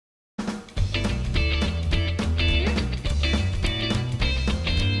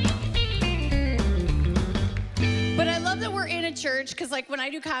church, because like when I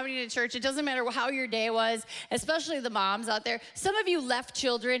do comedy in a church, it doesn't matter how your day was, especially the moms out there. Some of you left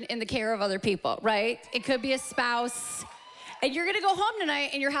children in the care of other people, right? It could be a spouse. And you're gonna go home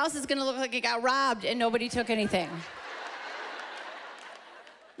tonight and your house is gonna look like it got robbed and nobody took anything.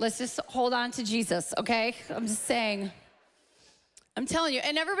 Let's just hold on to Jesus, okay? I'm just saying. I'm telling you,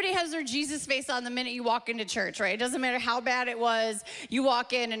 and everybody has their Jesus face on the minute you walk into church, right? It doesn't matter how bad it was. You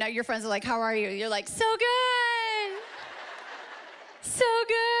walk in and now your friends are like, how are you? You're like, so good. So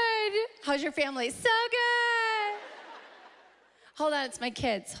good. How's your family? So good. Hold on, it's my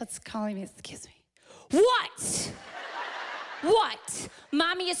kids. What's calling me? Excuse me. What? What?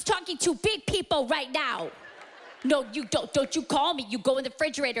 Mommy is talking to big people right now. No, you don't. Don't you call me. You go in the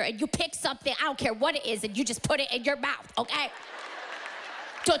refrigerator and you pick something, I don't care what it is, and you just put it in your mouth, okay?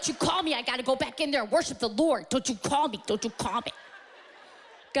 Don't you call me. I got to go back in there and worship the Lord. Don't you call me. Don't you call me.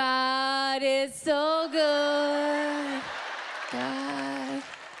 God is so good. God.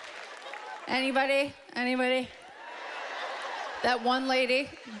 Anybody? Anybody? That one lady?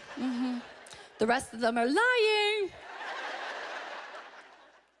 Mm-hmm. The rest of them are lying.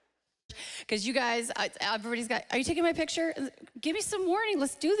 Because you guys, everybody's got, are you taking my picture? Give me some warning.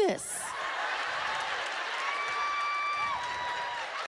 Let's do this.